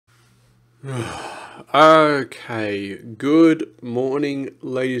Okay, good morning,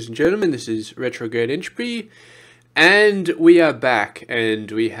 ladies and gentlemen. This is Retrograde Entropy, and we are back. And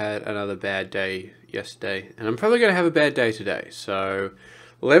we had another bad day yesterday, and I'm probably going to have a bad day today. So,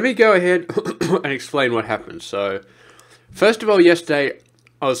 let me go ahead and explain what happened. So, first of all, yesterday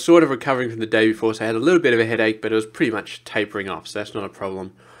I was sort of recovering from the day before, so I had a little bit of a headache, but it was pretty much tapering off, so that's not a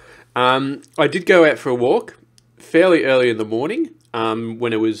problem. I did go out for a walk fairly early in the morning.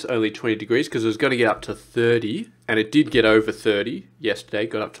 When it was only 20 degrees, because it was going to get up to 30, and it did get over 30 yesterday,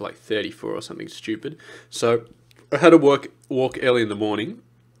 got up to like 34 or something stupid. So I had to walk early in the morning.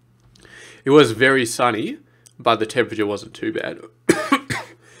 It was very sunny, but the temperature wasn't too bad. I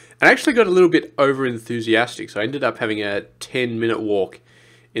actually got a little bit over enthusiastic, so I ended up having a 10-minute walk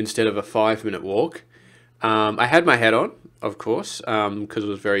instead of a 5-minute walk. I had my hat on, of course, because it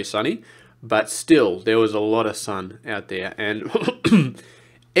was very sunny. But still, there was a lot of sun out there, and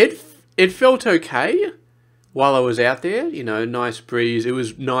it felt okay while I was out there. You know, nice breeze. It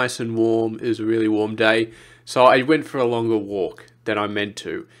was nice and warm. It was a really warm day, so I went for a longer walk than I meant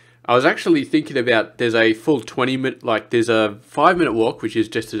to. I was actually thinking about there's a full 20-minute, like there's a 5-minute walk, which is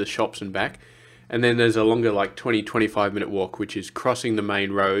just to the shops and back, and then there's a longer like 25-minute walk, which is crossing the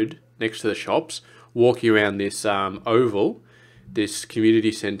main road next to the shops, walking around this oval, this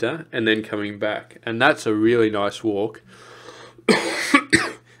community centre, and then coming back, and that's a really nice walk.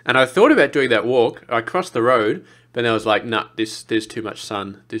 And I thought about doing that walk. I crossed the road, but then I was like, nah, there's too much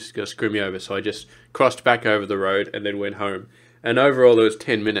sun, this is going to screw me over. So I just crossed back over the road and then went home, and overall it was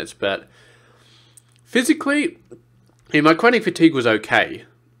 10 minutes. But physically, my chronic fatigue was okay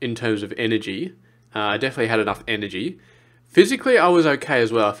in terms of energy. I definitely had enough energy. Physically, I was okay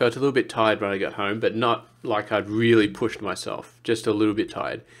as well. I felt a little bit tired when I got home, but not like I'd really pushed myself, just a little bit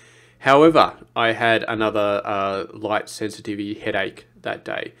tired. However, I had another light sensitivity headache that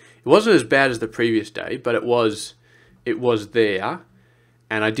day. It wasn't as bad as the previous day, but it was there,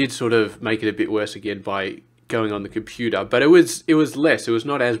 and I did sort of make it a bit worse again by going on the computer, but it was less. It was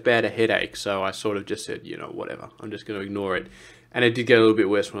not as bad a headache, so I sort of just said, you know, whatever, I'm just going to ignore it. And it did get a little bit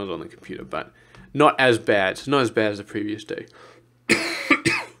worse when I was on the computer, but not as bad. It's not as bad as the previous day.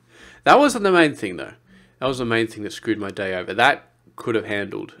 That wasn't the main thing, though. That was the main thing that screwed my day over. That could have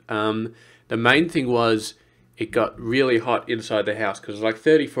handled. The main thing was it got really hot inside the house, because it was like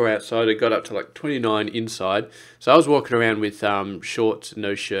 34 outside. It got up to like 29 inside. So I was walking around with shorts and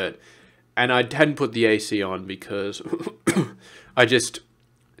no shirt. And I hadn't put the AC on because I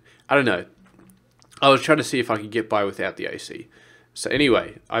don't know. I was trying to see if I could get by without the AC. So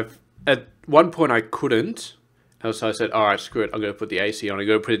anyway, at one point I couldn't. So I said, all right, screw it. I'm going to put the AC on. I'm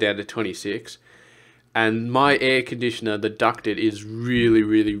going to put it down to 26. And my air conditioner, the ducted, is really,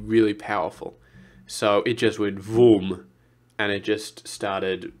 really, really powerful. So it just went vroom. And it just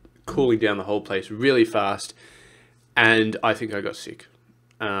started cooling down the whole place really fast. And I think I got sick.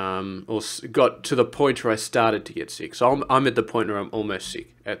 Or got to the point where I started to get sick. So I'm at the point where I'm almost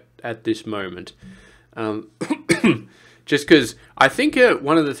sick at this moment. Just because I think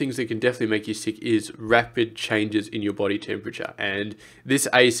one of the things that can definitely make you sick is rapid changes in your body temperature. And this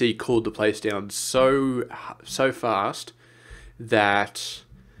AC cooled the place down so fast that,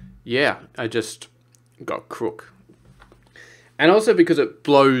 yeah, I just got crook. And also because it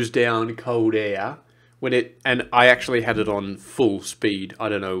blows down cold air and I actually had it on full speed. I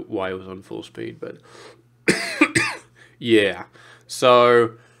don't know why it was on full speed, but yeah.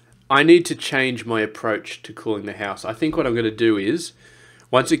 So I need to change my approach to cooling the house. I think what I'm going to do is,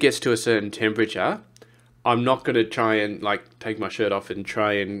 once it gets to a certain temperature, I'm not going to try and like take my shirt off and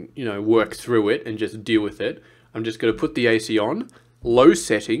try and, you know, work through it and just deal with it. I'm just going to put the AC on, low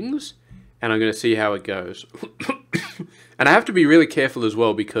settings, and I'm going to see how it goes. And I have to be really careful as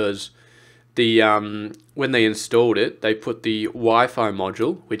well, because when they installed it, they put the Wi-Fi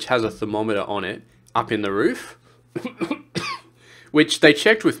module, which has a thermometer on it, up in the roof. Which they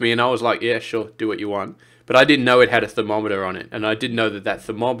checked with me, and I was like, yeah, sure, do what you want. But I didn't know it had a thermometer on it, and I didn't know that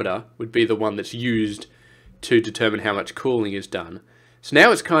thermometer would be the one that's used to determine how much cooling is done. So now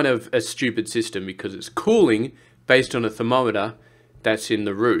it's kind of a stupid system, because it's cooling based on a thermometer that's in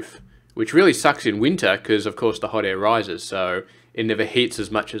the roof, which really sucks in winter, because of course the hot air rises, so it never heats as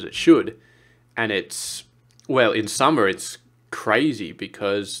much as it should. And well, in summer it's crazy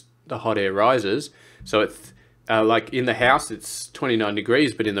because the hot air rises, so it's like in the house it's 29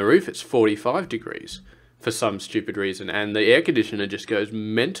 degrees, but in the roof it's 45 degrees for some stupid reason, and the air conditioner just goes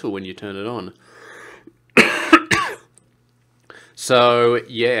mental when you turn it on. So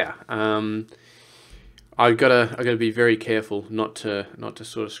yeah, I gotta be very careful not to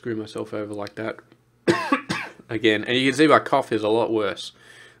sort of screw myself over like that again. And you can see my cough is a lot worse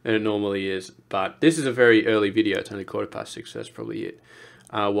than it normally is. But this is a very early video. It's only 6:15, so that's probably it.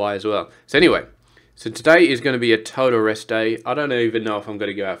 Why as well. So anyway, so today is going to be a total rest day. I don't even know if I'm going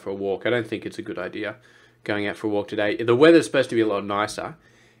to go out for a walk. I don't think it's a good idea going out for a walk today. The weather's supposed to be a lot nicer.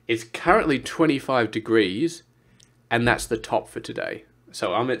 It's currently 25 degrees, and that's the top for today.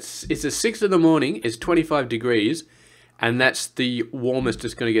 So it's the 6 in the morning, it's 25 degrees, and that's the warmest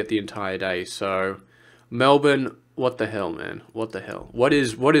it's going to get the entire day. So Melbourne, what the hell, man? What the hell? What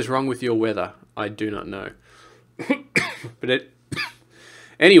is wrong with your weather? I do not know. But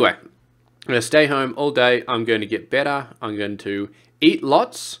anyway, I'm going to stay home all day. I'm going to get better. I'm going to eat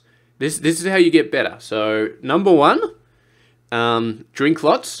lots. This is how you get better. So number one, drink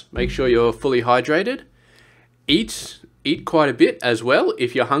lots. Make sure you're fully hydrated. Eat quite a bit as well.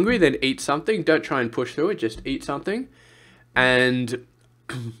 If you're hungry, then eat something. Don't try and push through it. Just eat something. And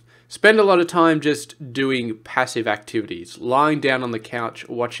spend a lot of time just doing passive activities. Lying down on the couch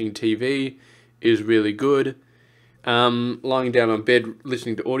watching TV is really good. Lying down on bed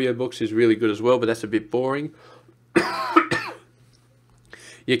listening to audiobooks is really good as well, but that's a bit boring.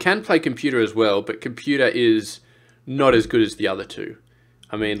 You can play computer as well, but computer is not as good as the other two.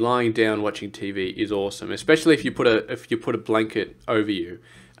 I mean, lying down watching TV is awesome, especially if you put a blanket over you,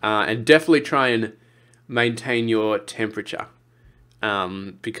 and definitely try and maintain your temperature,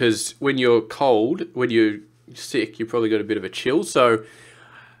 because when you're cold, when you're sick, you probably got a bit of a chill. So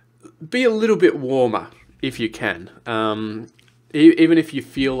be a little bit warmer if you can. Even if you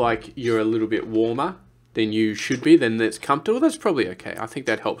feel like you're a little bit warmer than you should be, then that's comfortable. That's probably okay. I think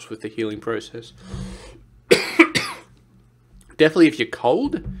that helps with the healing process. Definitely, if you're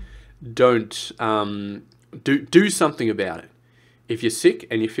cold, don't do something about it. If you're sick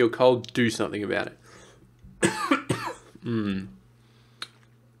and you feel cold, do something about it.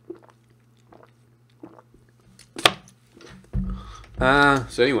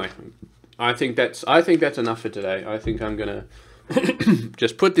 So anyway, I think that's enough for today. I think I'm gonna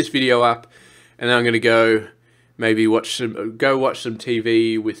just put this video up, and then I'm gonna go maybe watch some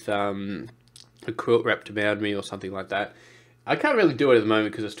TV with a quilt wrapped around me or something like that. I can't really do it at the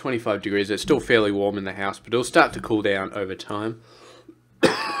moment because it's 25 degrees. It's still fairly warm in the house, but it'll start to cool down over time.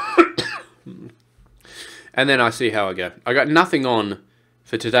 And then I see how I go. I got nothing on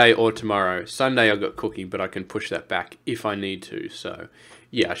for today or tomorrow. Sunday I got cooking, but I can push that back if I need to. So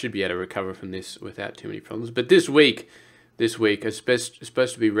yeah, I should be able to recover from this without too many problems. But this week is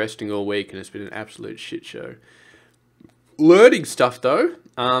supposed to be resting all week, and it's been an absolute shit show. Learning stuff though.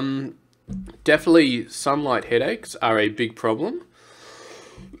 Definitely sunlight headaches are a big problem.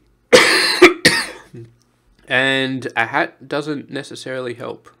 And a hat doesn't necessarily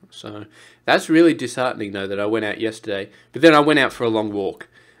help. So that's really disheartening though, that I went out yesterday. But then I went out for a long walk.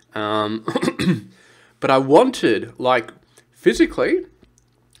 But I wanted, like, physically,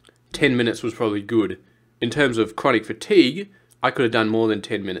 10 minutes was probably good. In terms of chronic fatigue, I could have done more than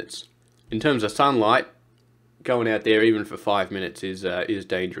 10 minutes. In terms of sunlight, going out there even for 5 minutes is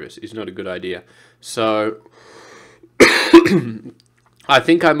dangerous. It's not a good idea. So I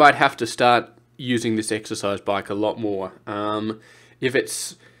think I might have to start using this exercise bike a lot more. I'll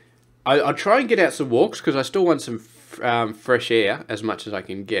try and get out some walks because I still want some fresh air as much as I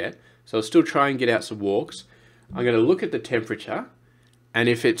can get. So I'll still try and get out some walks. I'm going to look at the temperature, and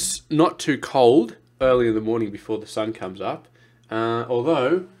if it's not too cold early in the morning before the sun comes up,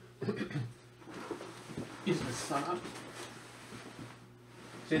 although is the sun up?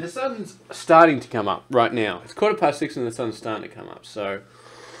 See, the sun's starting to come up right now. It's 6:15 and the sun's starting to come up. So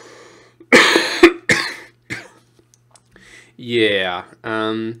yeah.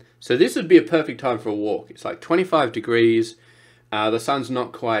 So this would be a perfect time for a walk. It's like 25 degrees. The sun's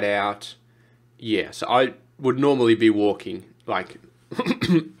not quite out. Yeah, so I would normally be walking. Like,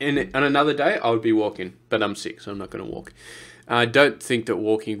 on another day, I would be walking. But I'm sick, so I'm not going to walk. I don't think that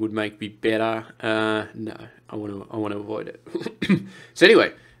walking would make me better. No, I want to avoid it. So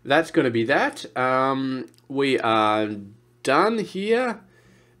anyway, that's going to be that. We are done here.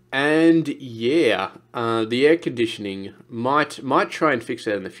 And yeah, the air conditioning might try and fix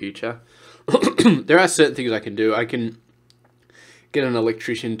that in the future. There are certain things I can do. I can get an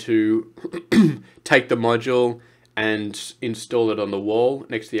electrician to take the module and install it on the wall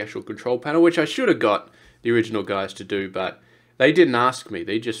next to the actual control panel, which I should have got the original guys to do, but they didn't ask me.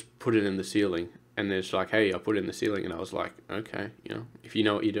 They just put it in the ceiling, and they're just like, hey, I put it in the ceiling, and I was like, okay, you know, if you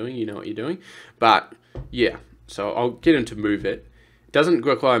know what you're doing, you know what you're doing. But yeah, so I'll get him to move it. Doesn't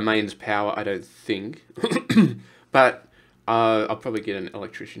require mains power, I don't think. But I'll probably get an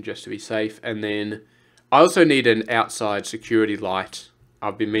electrician just to be safe. And then I also need an outside security light.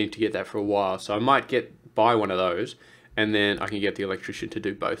 I've been meaning to get that for a while, so I might buy one of those and then I can get the electrician to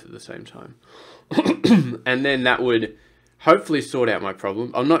do both at the same time. And then that would hopefully sort out my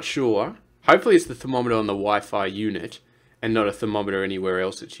problem. I'm not sure. Hopefully it's the thermometer on the Wi-Fi unit and not a thermometer anywhere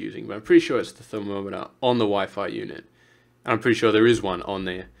else it's using. But I'm pretty sure it's the thermometer on the Wi-Fi unit. And I'm pretty sure there is one on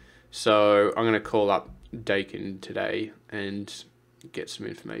there. So I'm going to call up Dakin today and get some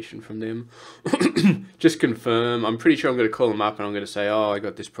information from them. Just confirm. I'm pretty sure I'm going to call them up and I'm going to say, oh, I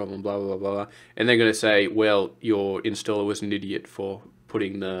got this problem, blah, blah, blah, blah. And they're going to say, well, your installer was an idiot for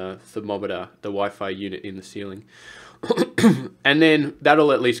putting the thermometer, the Wi-Fi unit in the ceiling. And then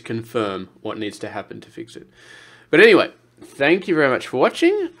that'll at least confirm what needs to happen to fix it. But anyway, thank you very much for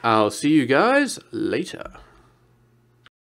watching. I'll see you guys later.